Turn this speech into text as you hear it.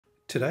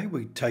Today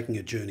we're taking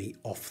a journey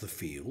off the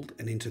field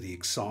and into the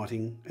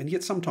exciting and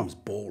yet sometimes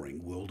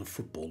boring world of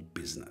football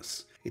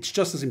business. It's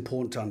just as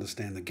important to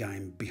understand the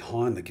game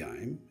behind the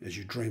game as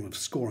you dream of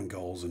scoring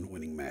goals and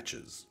winning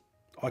matches.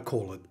 I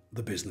call it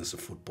the business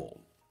of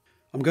football.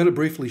 I'm going to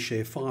briefly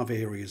share 5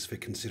 areas for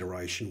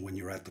consideration when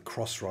you're at the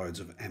crossroads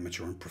of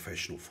amateur and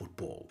professional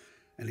football.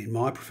 And in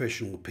my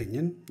professional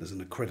opinion, as an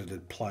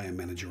accredited player,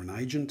 manager and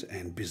agent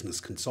and business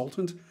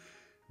consultant,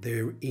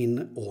 they're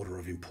in order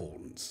of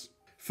importance.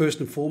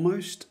 First and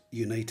foremost,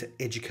 you need to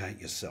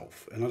educate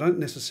yourself. And I don't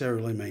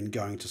necessarily mean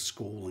going to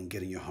school and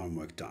getting your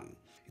homework done.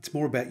 It's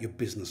more about your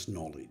business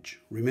knowledge.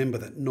 Remember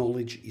that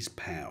knowledge is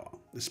power,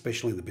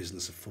 especially in the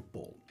business of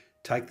football.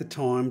 Take the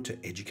time to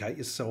educate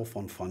yourself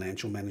on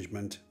financial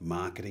management,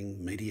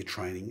 marketing, media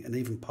training, and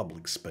even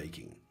public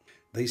speaking.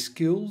 These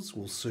skills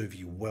will serve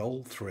you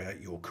well throughout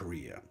your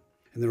career.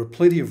 And there are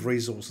plenty of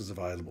resources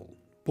available: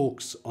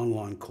 books,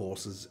 online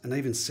courses, and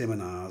even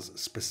seminars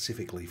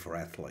specifically for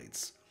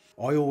athletes.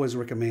 I always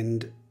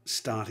recommend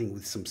starting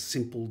with some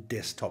simple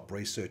desktop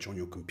research on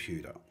your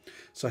computer.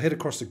 So head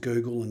across to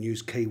Google and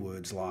use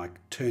keywords like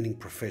turning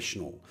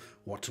professional,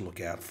 what to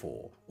look out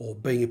for, or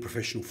being a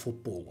professional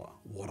footballer,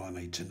 what I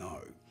need to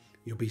know.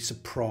 You'll be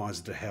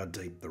surprised at how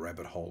deep the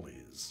rabbit hole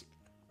is.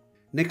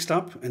 Next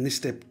up, and this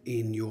step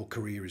in your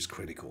career is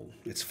critical,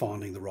 it's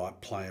finding the right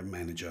player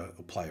manager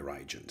or player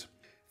agent.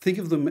 Think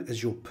of them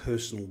as your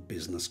personal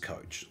business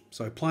coach.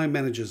 So player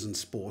managers and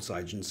sports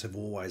agents have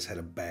always had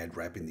a bad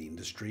rap in the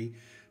industry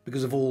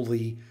because of all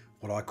the,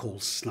 what I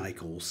call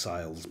snake oil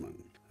salesmen,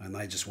 and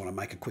they just want to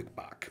make a quick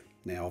buck.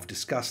 Now, I've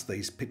discussed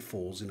these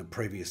pitfalls in a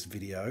previous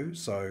video,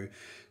 so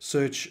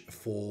search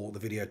for the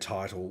video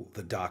title,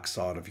 The Dark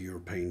Side of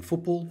European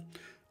Football,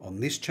 on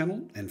this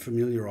channel and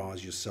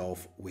familiarise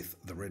yourself with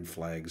the red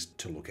flags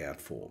to look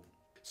out for.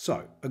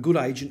 So, a good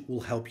agent will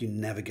help you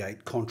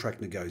navigate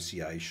contract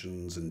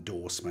negotiations,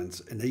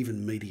 endorsements, and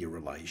even media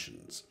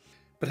relations.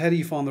 But how do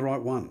you find the right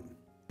one?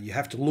 You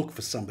have to look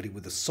for somebody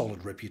with a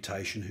solid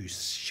reputation who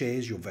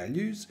shares your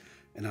values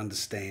and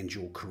understands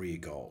your career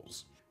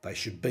goals. They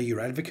should be your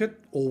advocate,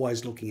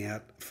 always looking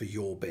out for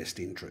your best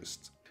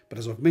interests. But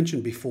as I've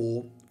mentioned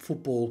before,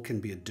 football can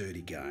be a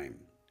dirty game.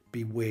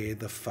 Beware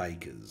the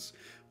fakers,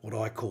 what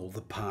I call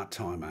the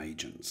part-time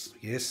agents.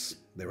 Yes,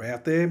 they're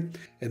out there,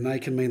 and they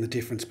can mean the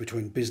difference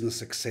between business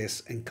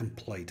success and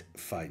complete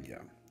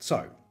failure.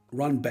 So,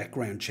 run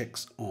background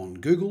checks on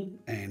Google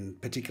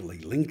and particularly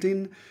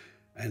LinkedIn,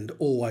 and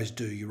always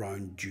do your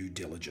own due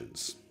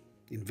diligence.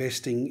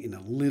 Investing in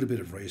a little bit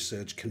of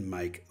research can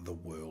make the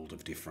world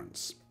of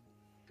difference.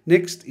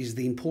 Next is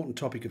the important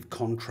topic of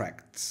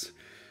contracts.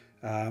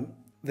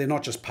 They're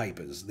not just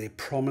papers, they're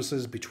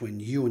promises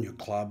between you and your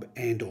club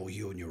and or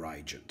you and your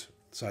agent.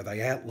 So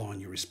they outline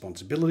your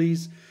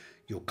responsibilities,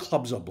 your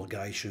club's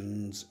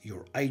obligations,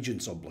 your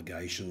agent's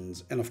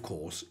obligations, and of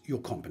course, your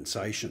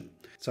compensation.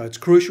 So it's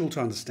crucial to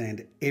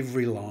understand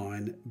every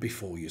line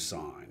before you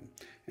sign.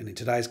 And in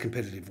today's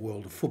competitive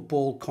world of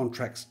football,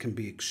 contracts can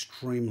be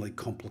extremely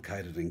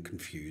complicated and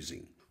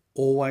confusing.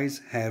 Always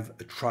have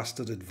a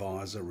trusted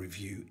advisor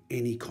review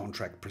any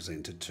contract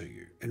presented to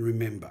you. And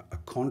remember, a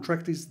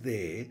contract is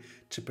there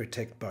to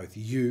protect both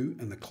you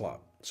and the club.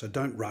 So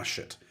don't rush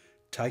it.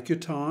 Take your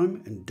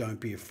time and don't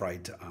be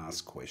afraid to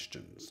ask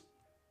questions.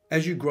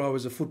 As you grow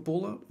as a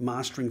footballer,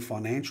 mastering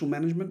financial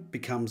management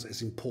becomes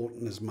as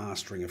important as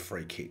mastering a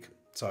free kick.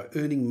 So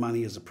earning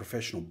money as a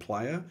professional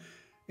player,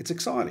 it's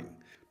exciting,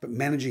 but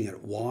managing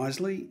it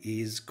wisely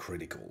is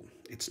critical.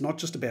 It's not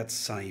just about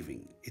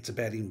saving, it's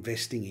about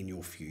investing in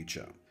your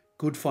future.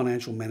 Good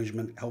financial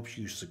management helps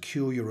you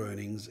secure your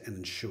earnings and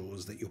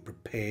ensures that you're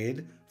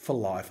prepared for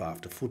life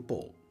after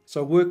football.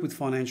 So work with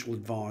financial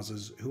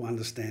advisors who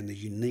understand the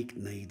unique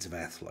needs of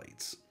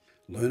athletes.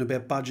 Learn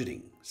about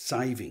budgeting,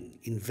 saving,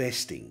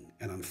 investing,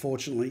 and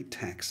unfortunately,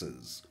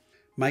 taxes.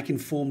 Make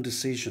informed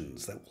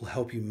decisions that will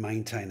help you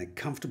maintain a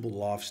comfortable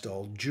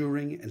lifestyle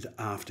during and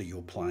after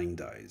your playing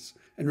days.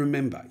 And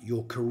remember,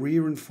 your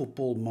career in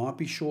football might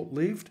be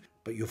short-lived,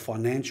 but your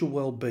financial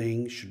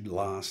well-being should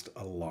last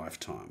a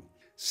lifetime.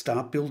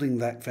 Start building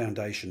that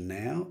foundation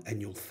now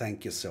and you'll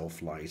thank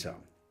yourself later.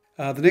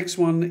 The next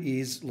one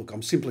is, look,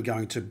 I'm simply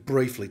going to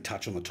briefly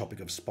touch on the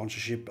topic of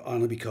sponsorship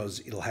only because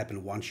it'll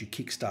happen once you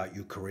kickstart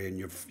your career and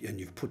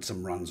you've put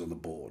some runs on the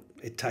board.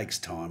 It takes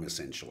time,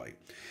 essentially.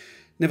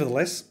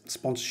 Nevertheless,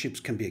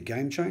 sponsorships can be a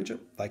game changer.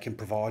 They can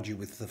provide you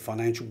with the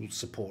financial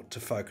support to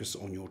focus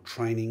on your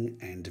training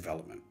and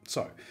development.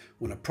 So,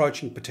 when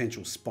approaching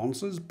potential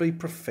sponsors, be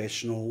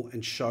professional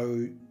and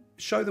show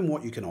them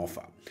what you can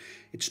offer.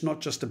 It's not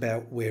just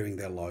about wearing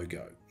their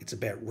logo. It's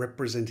about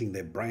representing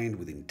their brand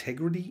with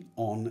integrity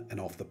on and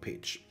off the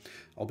pitch.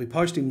 I'll be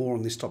posting more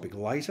on this topic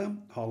later,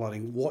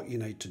 highlighting what you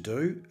need to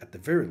do, at the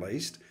very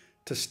least,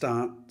 to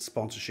start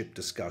sponsorship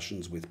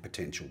discussions with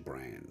potential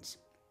brands.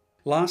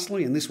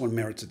 Lastly, and this one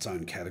merits its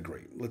own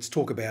category, let's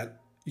talk about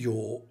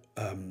your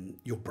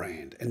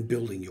brand and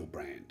building your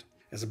brand.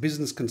 As a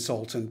business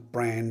consultant,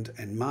 brand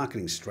and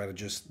marketing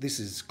strategist, this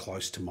is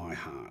close to my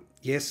heart.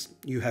 Yes,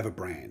 you have a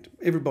brand.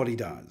 Everybody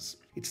does.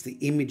 It's the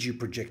image you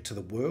project to the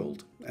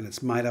world, and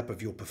it's made up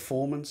of your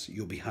performance,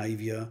 your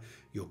behaviour,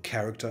 your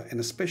character, and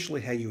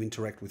especially how you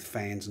interact with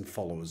fans and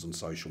followers on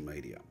social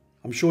media.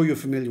 I'm sure you're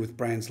familiar with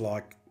brands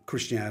like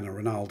Cristiano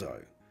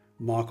Ronaldo,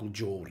 Michael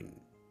Jordan,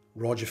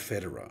 Roger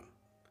Federer,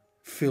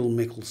 Phil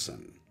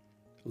Mickelson,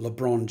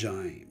 LeBron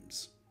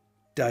James,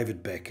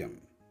 David Beckham,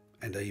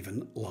 and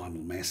even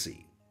Lionel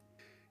Messi.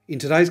 In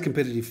today's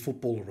competitive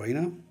football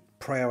arena,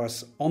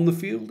 prowess on the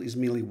field is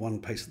merely one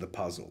piece of the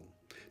puzzle.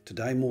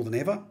 Today, more than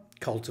ever,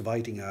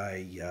 cultivating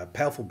a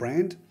powerful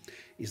brand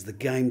is the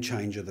game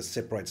changer that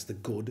separates the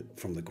good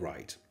from the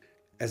great.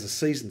 As a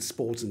seasoned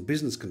sports and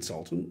business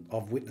consultant,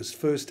 I've witnessed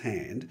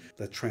firsthand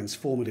the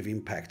transformative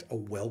impact a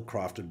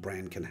well-crafted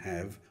brand can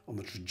have on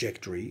the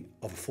trajectory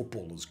of a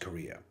footballer's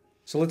career.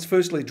 So let's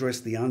firstly address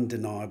the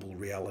undeniable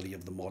reality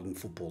of the modern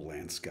football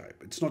landscape.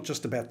 It's not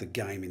just about the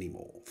game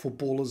anymore.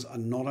 Footballers are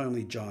not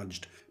only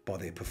judged by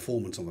their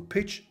performance on the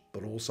pitch,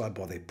 but also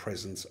by their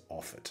presence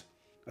off it.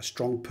 A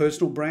strong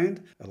personal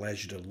brand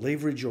allows you to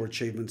leverage your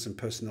achievements and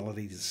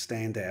personality to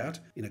stand out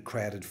in a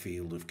crowded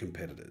field of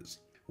competitors.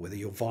 Whether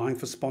you're vying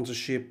for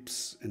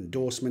sponsorships,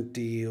 endorsement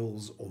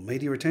deals, or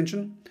media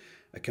attention,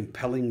 a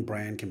compelling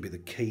brand can be the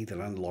key that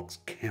unlocks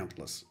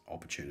countless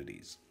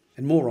opportunities.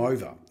 And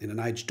moreover, in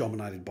an age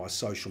dominated by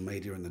social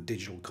media and the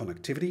digital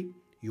connectivity,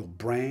 your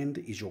brand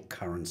is your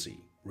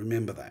currency.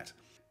 Remember that.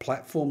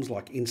 Platforms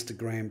like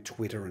Instagram,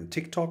 Twitter, and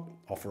TikTok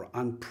offer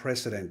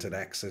unprecedented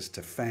access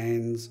to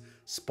fans,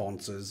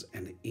 sponsors,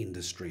 and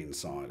industry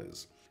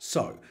insiders.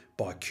 So,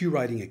 by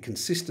curating a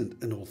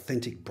consistent and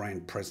authentic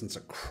brand presence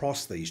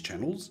across these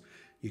channels,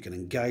 you can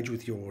engage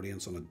with your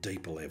audience on a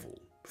deeper level,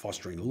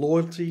 fostering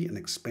loyalty and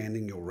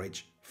expanding your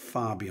reach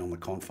far beyond the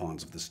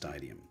confines of the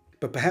stadium.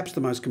 But perhaps the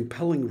most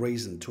compelling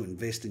reason to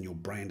invest in your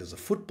brand as a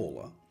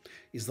footballer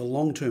is the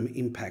long-term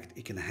impact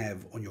it can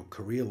have on your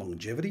career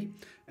longevity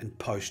and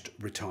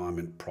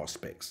post-retirement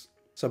prospects.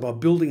 So by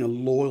building a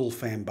loyal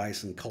fan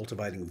base and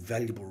cultivating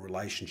valuable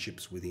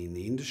relationships within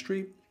the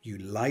industry, you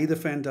lay the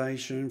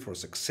foundation for a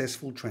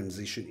successful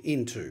transition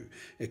into,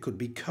 it could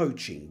be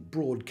coaching,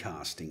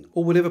 broadcasting,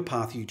 or whatever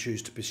path you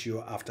choose to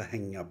pursue after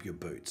hanging up your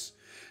boots.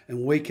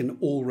 And we can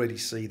already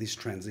see this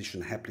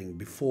transition happening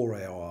before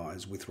our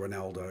eyes with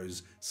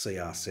Ronaldo's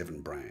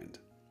CR7 brand.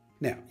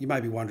 Now, you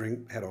may be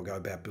wondering, how do I go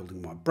about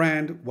building my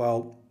brand?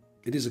 Well,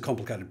 it is a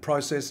complicated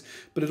process,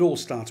 but it all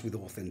starts with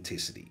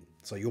authenticity.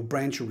 So your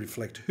brand should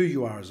reflect who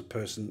you are as a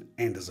person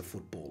and as a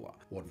footballer.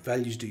 What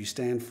values do you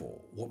stand for?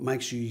 What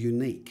makes you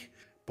unique?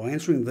 By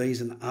answering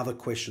these and other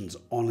questions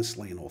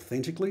honestly and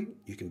authentically,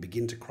 you can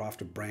begin to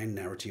craft a brand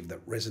narrative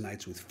that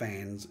resonates with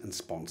fans and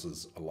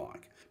sponsors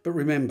alike. But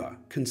remember,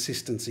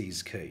 consistency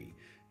is key.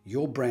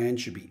 Your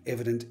brand should be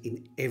evident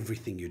in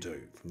everything you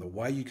do, from the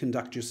way you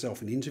conduct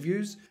yourself in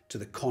interviews to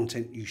the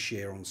content you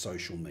share on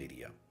social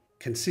media.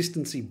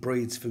 Consistency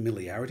breeds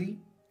familiarity,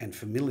 and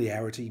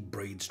familiarity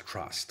breeds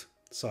trust.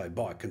 So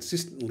by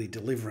consistently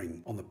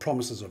delivering on the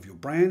promises of your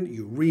brand,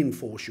 you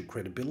reinforce your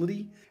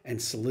credibility and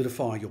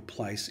solidify your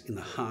place in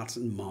the hearts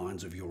and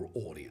minds of your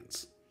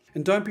audience.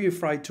 And don't be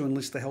afraid to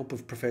enlist the help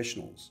of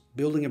professionals.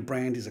 Building a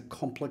brand is a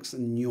complex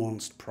and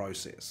nuanced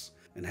process,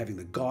 and having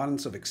the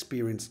guidance of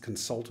experienced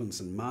consultants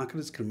and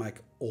marketers can make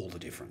all the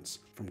difference.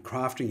 From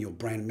crafting your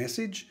brand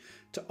message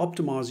to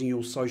optimizing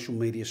your social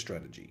media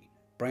strategy,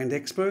 brand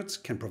experts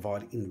can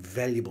provide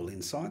invaluable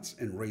insights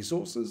and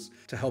resources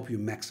to help you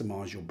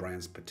maximize your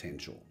brand's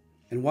potential.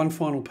 And one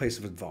final piece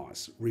of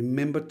advice,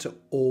 remember to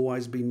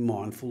always be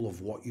mindful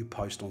of what you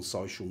post on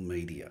social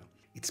media.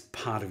 It's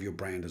part of your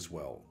brand as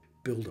well.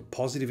 Build a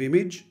positive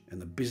image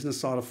and the business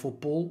side of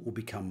football will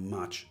become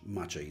much,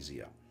 much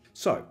easier.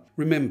 So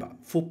remember,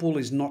 football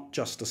is not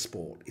just a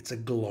sport, it's a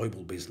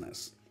global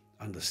business.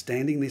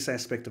 Understanding this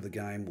aspect of the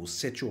game will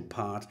set you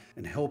apart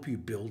and help you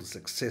build a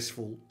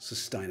successful,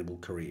 sustainable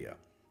career.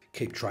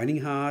 Keep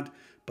training hard,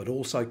 but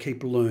also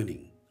keep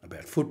learning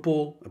about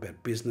football,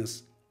 about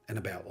business, and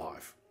about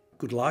life.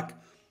 Good luck.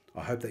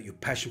 I hope that your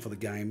passion for the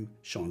game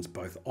shines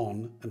both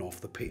on and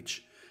off the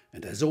pitch.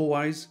 And as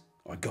always,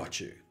 I got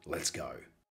you. Let's go.